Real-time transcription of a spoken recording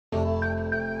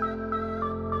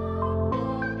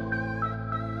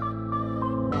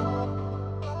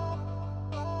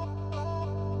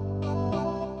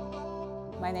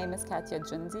My name is Katia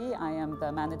Jundi. I am the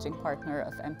managing partner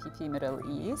of MPP Middle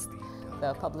East,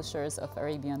 the publishers of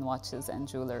Arabian watches and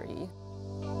jewelry.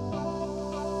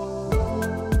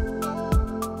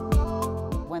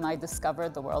 When I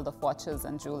discovered the world of watches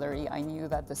and jewelry, I knew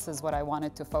that this is what I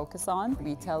wanted to focus on.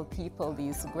 We tell people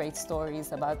these great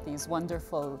stories about these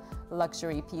wonderful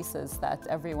luxury pieces that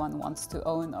everyone wants to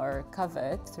own or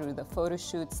covet through the photo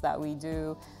shoots that we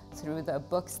do, through the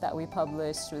books that we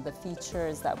publish, through the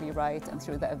features that we write, and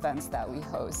through the events that we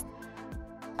host.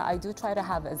 I do try to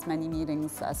have as many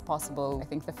meetings as possible. I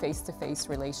think the face-to-face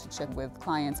relationship with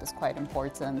clients is quite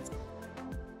important.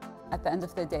 At the end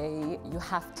of the day, you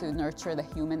have to nurture the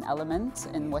human element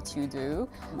in what you do.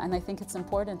 And I think it's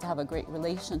important to have a great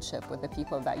relationship with the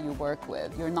people that you work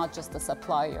with. You're not just a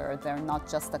supplier, they're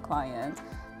not just a client.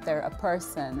 They're a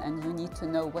person, and you need to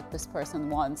know what this person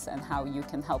wants and how you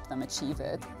can help them achieve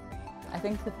it. I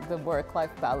think that the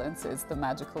work-life balance is the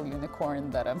magical unicorn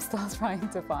that I'm still trying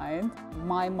to find.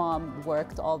 My mom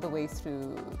worked all the way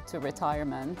through to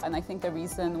retirement, and I think the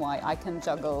reason why I can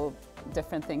juggle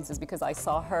different things is because I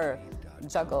saw her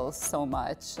juggle so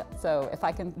much. So if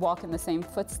I can walk in the same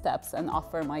footsteps and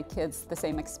offer my kids the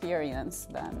same experience,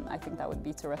 then I think that would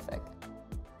be terrific.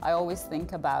 I always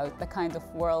think about the kind of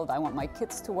world I want my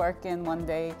kids to work in one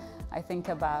day. I think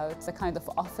about the kind of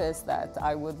office that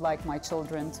I would like my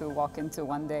children to walk into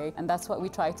one day. And that's what we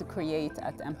try to create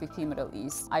at MPP Middle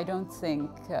East. I don't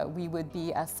think we would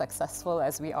be as successful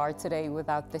as we are today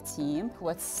without the team.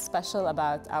 What's special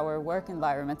about our work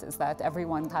environment is that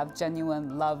everyone have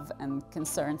genuine love and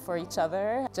concern for each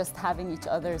other. Just having each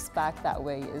other's back that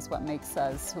way is what makes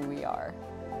us who we are.